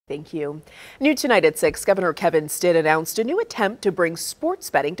Thank you. New tonight at 6, Governor Kevin Stitt announced a new attempt to bring sports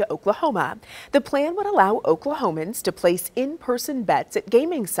betting to Oklahoma. The plan would allow Oklahomans to place in-person bets at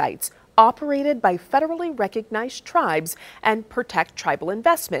gaming sites operated by federally recognized tribes and protect tribal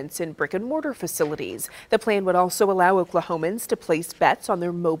investments in brick-and-mortar facilities. The plan would also allow Oklahomans to place bets on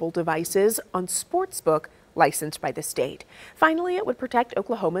their mobile devices on sportsbook licensed by the state. Finally, it would protect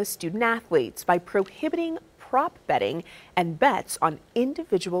Oklahoma's student athletes by prohibiting prop betting and bets on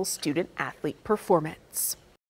individual student athlete performance.